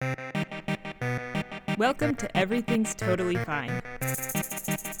Welcome to Everything's Totally Fine.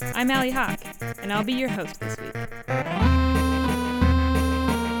 I'm Allie Hawk, and I'll be your host this week.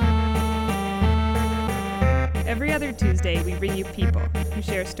 Every other Tuesday, we bring you people who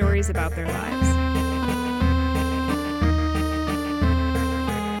share stories about their lives.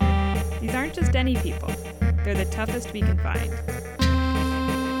 These aren't just any people. They're the toughest we can find.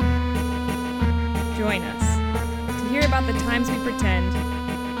 Join us to hear about the times we pretend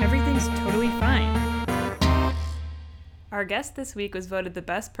everything's totally fine. Our guest this week was voted the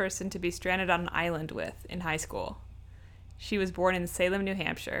best person to be stranded on an island with in high school. She was born in Salem, New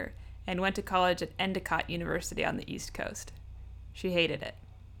Hampshire, and went to college at Endicott University on the East Coast. She hated it,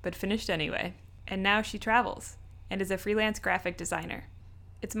 but finished anyway, and now she travels and is a freelance graphic designer.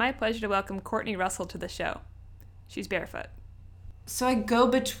 It's my pleasure to welcome Courtney Russell to the show. She's barefoot. So I go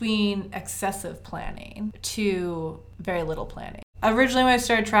between excessive planning to very little planning. Originally, when I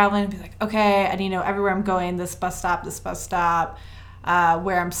started traveling, I'd be like, okay, I need to know everywhere I'm going, this bus stop,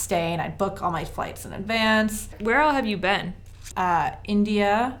 where I'm staying. I'd book all my flights in advance. Where all have you been?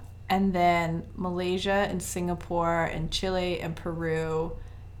 India, and then Malaysia and Singapore and Chile and Peru.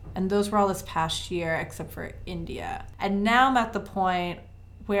 And those were all this past year, except for India. And now I'm at the point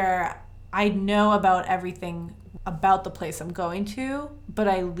where I know about everything about the place I'm going to, but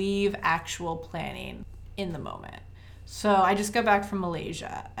I leave actual planning in the moment. So I just got back from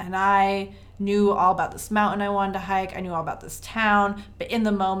Malaysia, and I knew all about this mountain I wanted to hike. I knew all about this town, but in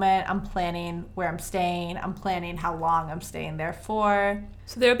the moment, I'm planning where I'm staying. I'm planning how long I'm staying there for.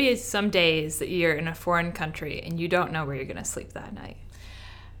 So there'll be some days that you're in a foreign country and you don't know where you're going to sleep that night.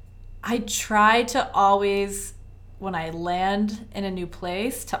 I try to always, when I land in a new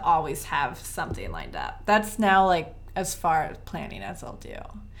place, to always have something lined up. That's now like as far as planning as I'll do.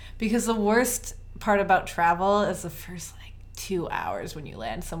 Because the worst part about travel is the first 2 hours when you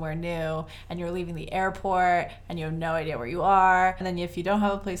land somewhere new and you're leaving the airport and you have no idea where you are. And then if you don't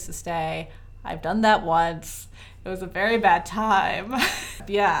have a place to stay, I've done that once. It was a very bad time.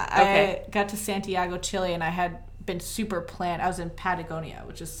 Okay. I got to Santiago, Chile, and I had been super planned. I was in Patagonia,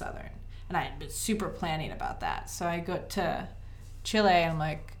 which is southern, and I had been super planning about that. So I go to Chile and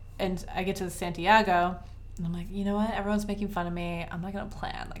I get to Santiago, and I'm like, you know what? Everyone's making fun of me. I'm not going to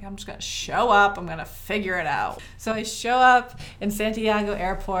plan. I'm just going to show up. I'm going to figure it out. So I show up in Santiago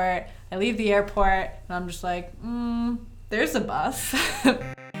airport. I leave the airport, and I'm just like, there's a bus.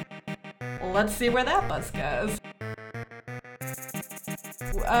 Let's see where that bus goes.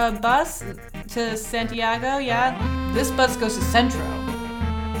 A bus to Santiago, yeah. This bus goes to Centro.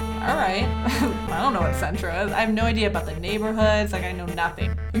 All right. I don't know what Centro is. I have no idea about the neighborhoods. I know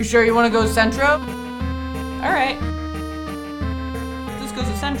nothing. You sure you want to go to Centro? All right. This goes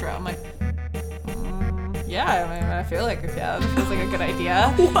to Centro. I'm like, yeah, I feel like, that feels like a good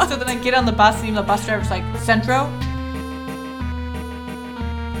idea. What? So then I get on the bus, and even the bus driver's like, Centro?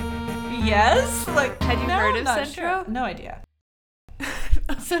 Yes? Had you heard of Centro? Sure. No idea.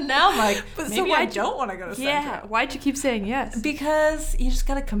 So now I'm like, maybe I don't want to go to Centro. Yeah, why'd you keep saying yes? Because you just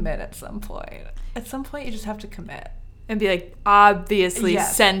got to commit at some point. At some point, you just have to commit. And be like, obviously,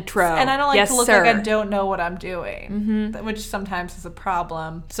 yes. Centro. And I don't like to look sir. like I don't know what I'm doing, which sometimes is a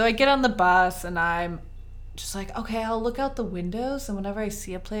problem. So I get on the bus, and I'm just like, okay, I'll look out the windows, and whenever I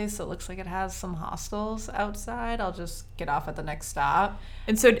see a place that looks like it has some hostels outside, I'll just get off at the next stop.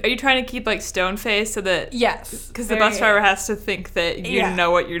 And so are you trying to keep stone-faced so that... Yes. Because the bus driver has to think that you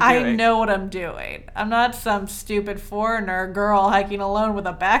know what you're doing. I know what I'm doing. I'm not some stupid foreigner girl hiking alone with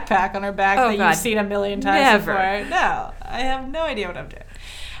a backpack on her back you've seen a million times before. No, I have no idea what I'm doing.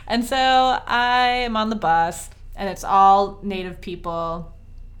 And so I am on the bus, and it's all native people,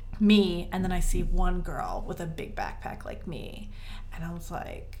 me, and then I see one girl with a big backpack like me, and I was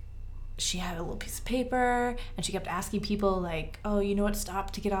like, she had a little piece of paper, and she kept asking people oh, you know what stop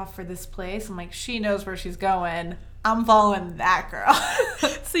to get off for this place? I'm like, she knows where she's going. I'm following that girl.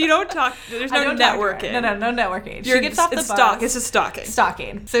 So you don't talk, there's no networking. No networking. She gets off the bus. It's just stalking.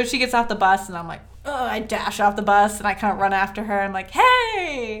 Stalking. So she gets off the bus, and I'm like, oh, I dash off the bus, and I kind of run after her. I'm like,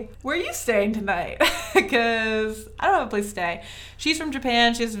 hey, where are you staying tonight? Because I don't have a place to stay. She's from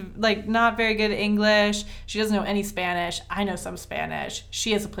Japan. She's not very good at English. She doesn't know any Spanish. I know some Spanish.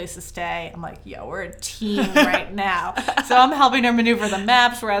 She has a place to stay. I'm like, yo, we're a team right now. So I'm helping her maneuver the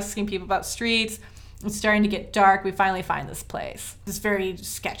maps. We're asking people about streets. It's starting to get dark. We finally find this place, this very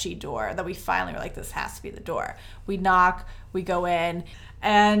sketchy door that we finally were like, this has to be the door. We knock, we go in,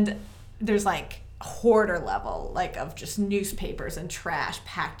 and there's hoarder level, like of just newspapers and trash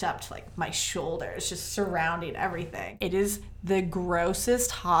packed up to like my shoulders, just surrounding everything. It is the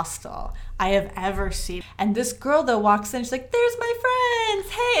grossest hostel I have ever seen. And this girl though walks in, she's like, there's my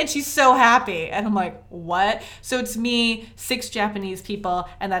friends, hey, and she's so happy. And I'm like, what? So it's me, 6 Japanese people,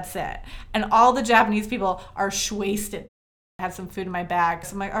 and that's it. And all the Japanese people are wasted. I had some food in my bag.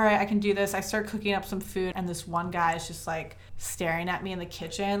 So I'm like, all right, I can do this. I start cooking up some food, and this one guy is just like staring at me in the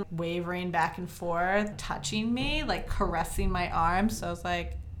kitchen, wavering back and forth, touching me, like caressing my arm. So I was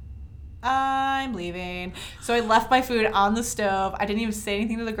like, I'm leaving. So I left my food on the stove. I didn't even say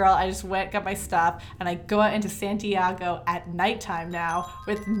anything to the girl. I just went, got my stuff, and I go out into Santiago at nighttime now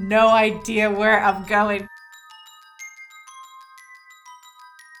with no idea where I'm going.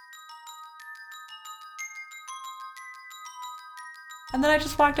 And then I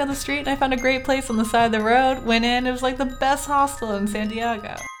just walked down the street and I found a great place on the side of the road, went in, it was like the best hostel in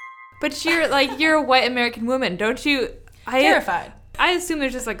Santiago. But you're a white American woman, don't you? Terrified. I assume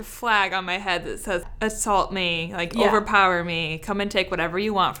there's just like a flag on my head that says assault me, like overpower me, come and take whatever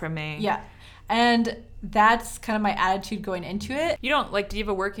you want from me. Yeah. And that's kind of my attitude going into it. You don't do you have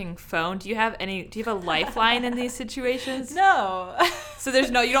a working phone? Do you have a lifeline in these situations? No. So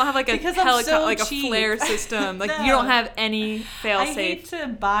you don't have like a a flare system. Like no. You don't have any fail-safe. I hate to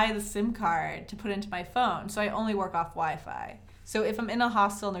buy the SIM card to put into my phone, so I only work off Wi-Fi. So if I'm in a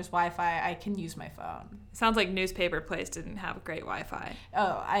hostel and there's Wi-Fi, I can use my phone. Sounds like Newspaper Place didn't have great Wi-Fi.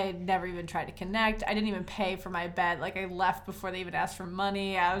 Oh, I never even tried to connect. I didn't even pay for my bed. Like, I left before they even asked for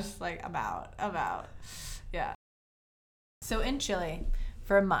money. I was just like, I'm out. Yeah. So in Chile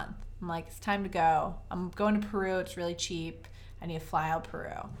for a month, I'm like, it's time to go. I'm going to Peru. It's really cheap. I need to fly out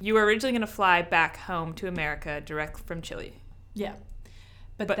Peru. You were originally going to fly back home to America direct from Chile. Yeah.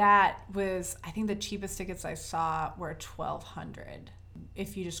 But that was, I think the cheapest tickets I saw were $1,200.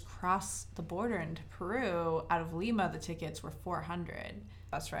 If you just cross the border into Peru, out of Lima, the tickets were $400.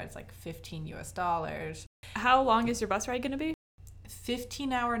 Bus ride's like $15 US. How long is your bus ride going to be?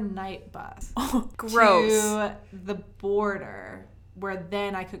 15-hour night bus. Oh, gross. To the border, where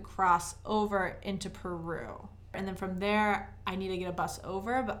then I could cross over into Peru. And then from there, I need to get a bus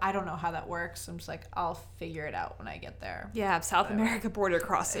over, but I don't know how that works. I'm just like, I'll figure it out when I get there. Yeah, South America border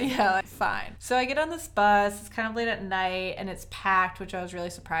crossing. Yeah, like, fine. So I get on this bus. It's kind of late at night, and it's packed, which I was really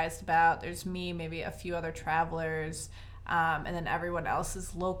surprised about. There's me, maybe a few other travelers, and then everyone else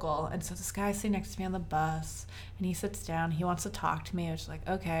is local. And so this guy's sitting next to me on the bus, and he sits down. He wants to talk to me. I was like,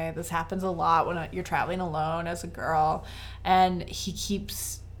 okay, this happens a lot when you're traveling alone as a girl. And he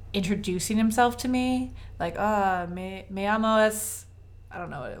keeps introducing himself to me, like, me llamo es, I don't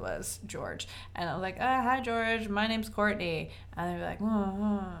know what it was, George. And I was like, hi, George, my name's Courtney. And they'd be like,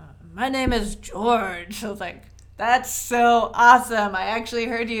 my name is George. I was like, that's so awesome. I actually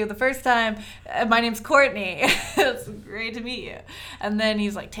heard you the first time. My name's Courtney. It's great to meet you. And then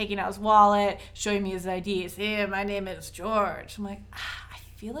he's like taking out his wallet, showing me his ID. Hey, my name is George. I'm like, I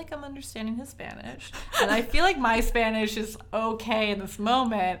feel like I'm understanding his Spanish. And I feel like my Spanish is okay in this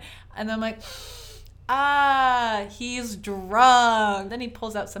moment. And I'm like, he's drunk. Then he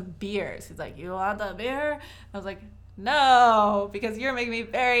pulls out some beers. He's like, you want a beer? I was like, no, because you're making me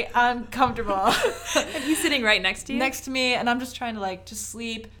very uncomfortable. And he's sitting right next to you? Next to me, and I'm just trying to just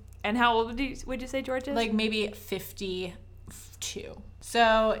sleep. And how old would you say George is? Like maybe 52.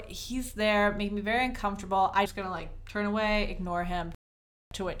 So he's there, making me very uncomfortable. I'm just gonna turn away, ignore him.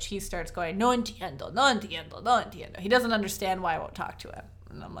 To which he starts going, no entiendo, no entiendo, no entiendo. He doesn't understand why I won't talk to him.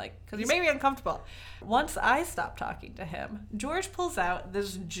 And I'm like, because you're making me uncomfortable. Once I stop talking to him, George pulls out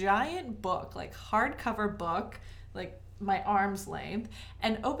this giant book, hardcover book, my arm's length,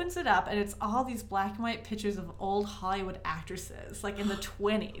 and opens it up, and it's all these black and white pictures of old Hollywood actresses, in the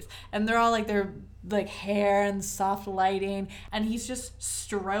 20s. And they're all their hair and soft lighting, and he's just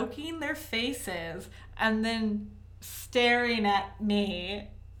stroking their faces and then staring at me.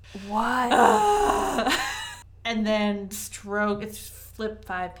 What? And then stroke, it's flip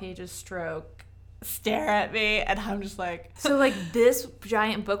 5 pages, stroke, stare at me, and I'm just like... So, this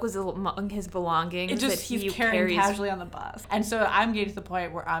giant book was among his belongings that he's carrying casually on the bus. And so I'm getting to the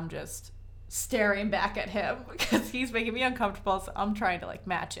point where I'm just staring back at him because he's making me uncomfortable, so I'm trying to,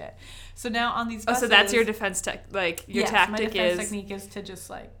 match it. So now on these buses... Oh, so that's your defense tactic my defense technique is to just,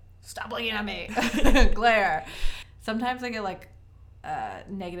 stop looking at me, glare. Sometimes I get,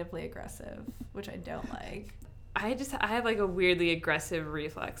 negatively aggressive, which I don't like. I have a weirdly aggressive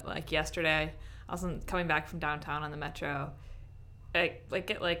reflex. Yesterday, I was coming back from downtown on the metro, at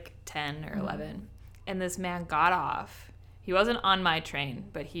 10 or 11, and this man got off He wasn't on my train,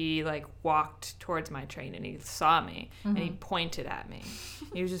 but he like walked towards my train and he saw me and he pointed at me.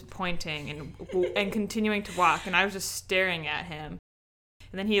 He was just pointing and continuing to walk, and I was just staring at him.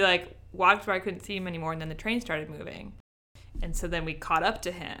 And then he like walked where I couldn't see him anymore, and then the train started moving. And so then we caught up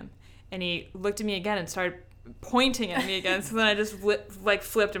to him, and he looked at me again and started pointing at me again. So then I just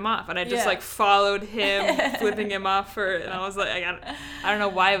flipped him off, and I just like followed him, flipping him off and I was like, I don't know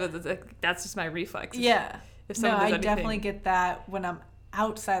why, but that's just my reflex. Yeah. No, I definitely get that when I'm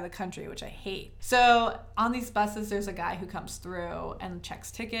outside the country, which I hate. So on these buses, there's a guy who comes through and checks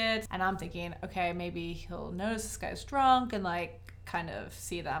tickets, and I'm thinking, okay, maybe he'll notice this guy's drunk and like kind of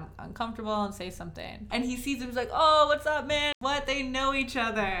see that I'm uncomfortable and say something. And he sees him, he's like, oh, what's up, man? What? They know each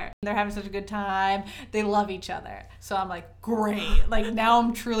other. They're having such a good time. They love each other. So I'm like, great. Like now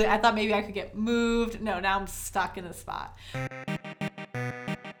I'm truly, I thought maybe I could get moved. No, now I'm stuck in the spot.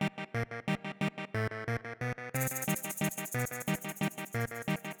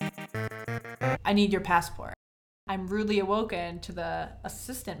 I need your passport. I'm rudely awoken to the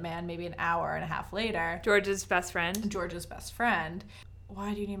assistant man maybe an hour and a half later. George's best friend.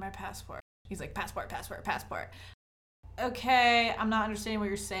 Why do you need my passport? He's like, passport. Okay, I'm not understanding what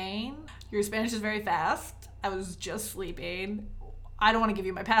you're saying. Your Spanish is very fast. I was just sleeping. I don't want to give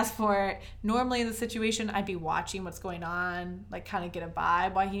you my passport. Normally in the situation, I'd be watching what's going on, like kind of get a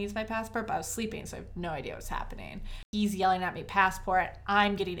vibe why he needs my passport, but I was sleeping, so I have no idea what's happening. He's yelling at me, passport.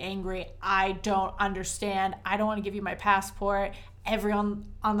 I'm getting angry. I don't understand. I don't want to give you my passport. Everyone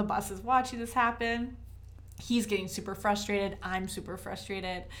on the bus is watching this happen. He's getting super frustrated. I'm super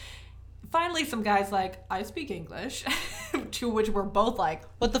frustrated. Finally, some guy's like, I speak English, to which we're both like,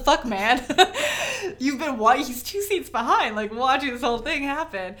 what the fuck, man? He's 2 seats behind, like watching this whole thing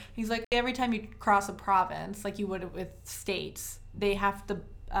happen. He's like, every time you cross a province, like you would with states, they have to,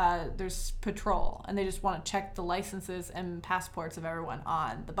 there's patrol, and they just want to check the licenses and passports of everyone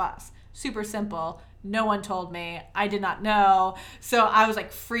on the bus. Super simple. No one told me. I did not know. So I was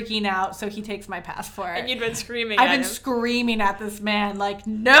like freaking out. So he takes my passport. And you'd been screaming I've been screaming at this man like,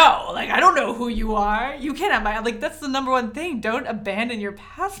 no, like I don't know who you are. You can't have my, like that's the number one thing. Don't abandon your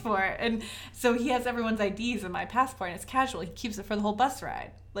passport. And so he has everyone's IDs in my passport, and it's casual. He keeps it for the whole bus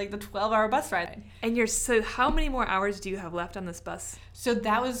ride, like the 12-hour bus ride. And so how many more hours do you have left on this bus? So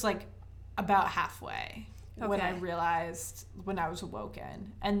that was like about halfway. Okay. When I realized when I was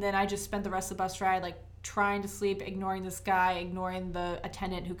awoken. And then I just spent the rest of the bus ride like trying to sleep, ignoring this guy, ignoring the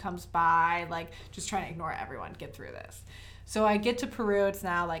attendant who comes by, like just trying to ignore everyone, get through this. So I get to Peru. It's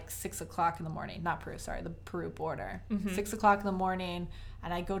now like 6 o'clock in the morning. Not Peru, sorry, the Peru border. 6 o'clock in the morning,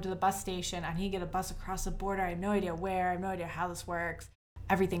 and I go to the bus station. I need to get a bus across the border. I have no idea where. I have no idea how this works.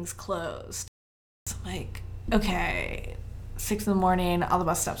 Everything's closed. So I'm like, okay, 6 in the morning, all the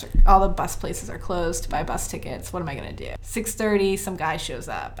bus places are closed to buy bus tickets. What am I gonna do? 6:30, some guy shows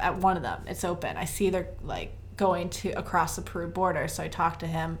up at one of them. It's open. I see they're like going to across the Peru border, so I talk to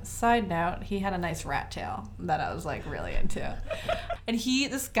him. Side note, he had a nice rat tail that I was like really into. And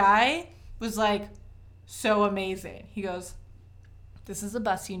this guy was like so amazing. He goes, this is the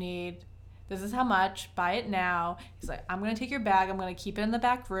bus you need. This is how much. Buy it now. He's like, I'm going to take your bag. I'm going to keep it in the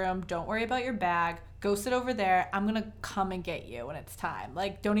back room. Don't worry about your bag. Go sit over there. I'm going to come and get you when it's time.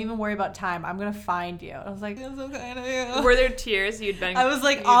 Like, don't even worry about time. I'm going to find you. I was like, that's so kind of you. Were there tears? I was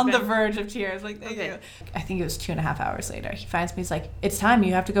like on the verge of tears. Like, thank you. I think it was 2.5 hours later. He finds me. He's like, it's time.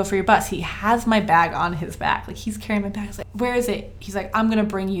 You have to go for your bus. He has my bag on his back. Like, he's carrying my bag. I was like, where is it? He's like, I'm going to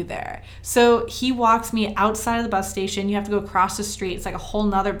bring you there. So he walks me outside of the bus station. You have to go across the street. It's like a whole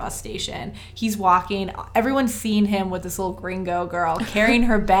nother bus station. He's walking. Everyone's seen him with this little gringo girl carrying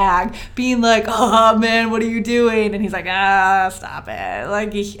her bag, being like, oh man, what are you doing? And he's like, stop it.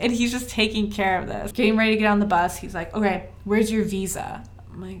 Like, and he's just taking care of this. Getting ready to get on the bus. He's like, okay, where's your visa?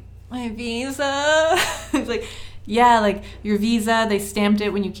 I'm like, my visa? He's like, yeah, like your visa, they stamped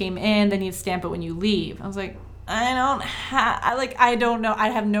it when you came in, then you stamp it when you leave. I was like, I don't know. I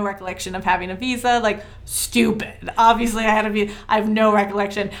have no recollection of having a visa. Like, stupid. Obviously, I have no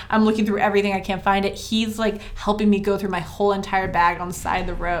recollection. I'm looking through everything. I can't find it. He's like helping me go through my whole entire bag on the side of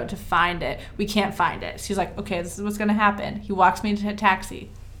the road to find it. We can't find it. So he's like, okay, this is what's going to happen. He walks me into a taxi.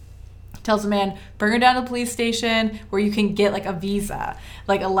 Tells the man, bring her down to the police station where you can get like a visa,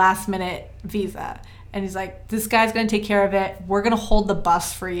 like a last minute visa. And he's like, this guy's going to take care of it. We're going to hold the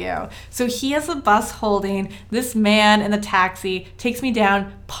bus for you. So he has the bus holding. This man in the taxi takes me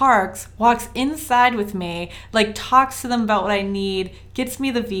down, parks, walks inside with me, like talks to them about what I need, gets me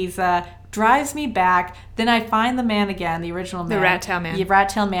the visa, drives me back. Then I find the man again, the original man. The rat tail man. The rat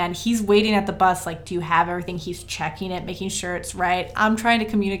tail man. He's waiting at the bus like, do you have everything? He's checking it, making sure it's right. I'm trying to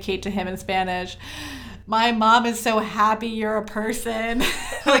communicate to him in Spanish. my mom is so happy you're a person.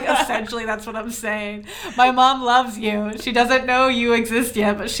 Like, essentially, that's what I'm saying. My mom loves you. She doesn't know you exist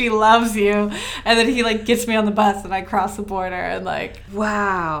yet, but she loves you. And then he, like, gets me on the bus, and I cross the border, and, like...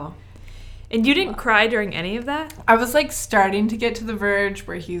 Wow. And you didn't cry during any of that? I was, like, starting to get to the verge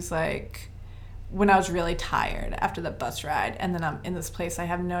where he's, like... when I was really tired after the bus ride, and then I'm in this place I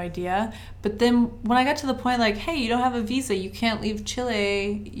have no idea. But then when I got to the point, like, hey, you don't have a visa, you can't leave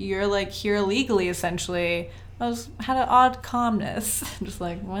Chile, you're, like, here illegally, essentially, had an odd calmness. I'm just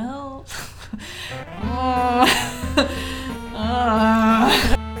like, well...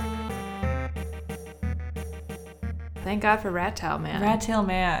 Thank God for Rat Tail Man. Rat Tail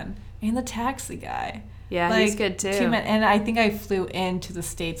Man. And the taxi guy. Yeah, like, he's good too. And I think I flew into the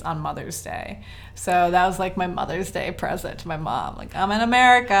States on Mother's Day. So that was like my Mother's Day present to my mom. Like, I'm in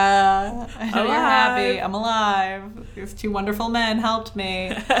America. I know you're happy. I'm alive. These two wonderful men helped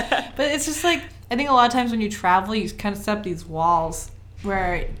me. But it's just like, I think a lot of times when you travel, you kind of set up these walls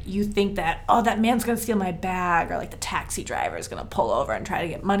where you think that, oh, that man's going to steal my bag, or like the taxi driver is going to pull over and try to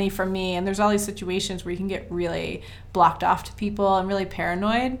get money from me. And there's all these situations where you can get really blocked off to people and really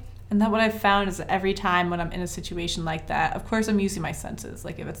paranoid. And that what I've found is that every time when I'm in a situation like that, of course I'm using my senses.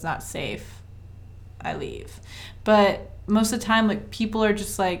 Like, if it's not safe, I leave. But most of the time, like, people are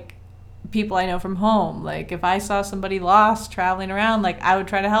just like people I know from home. Like, if I saw somebody lost traveling around, like, I would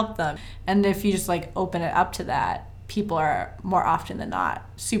try to help them. And if you just like open it up to that, people are more often than not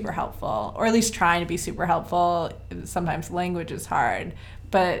super helpful, or at least trying to be super helpful. Sometimes language is hard,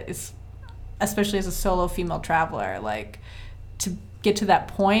 but it's, especially as a solo female traveler, like, to get to that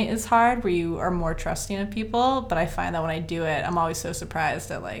point is hard where you are more trusting of people. But I find that when I do it, I'm always so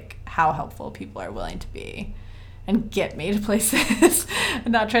surprised at like how helpful people are willing to be and get me to places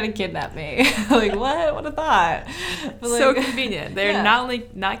and not try to kidnap me. Like, what a thought. But so convenient. They're not only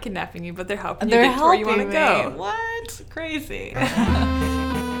not kidnapping you, but they're helping you get to where you want to go. What? Crazy.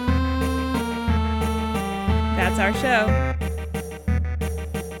 That's our show.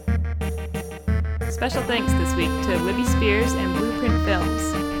 Special thanks this week to Libby Spears and Blueprint Films.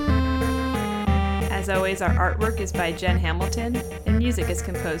 As always, our artwork is by Jen Hamilton, and music is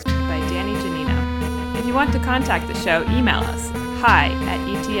composed by Danny Janino. If you want to contact the show, email us,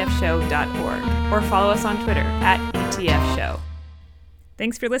 hi@etfshow.org, or follow us on Twitter @etfshow.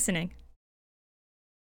 Thanks for listening.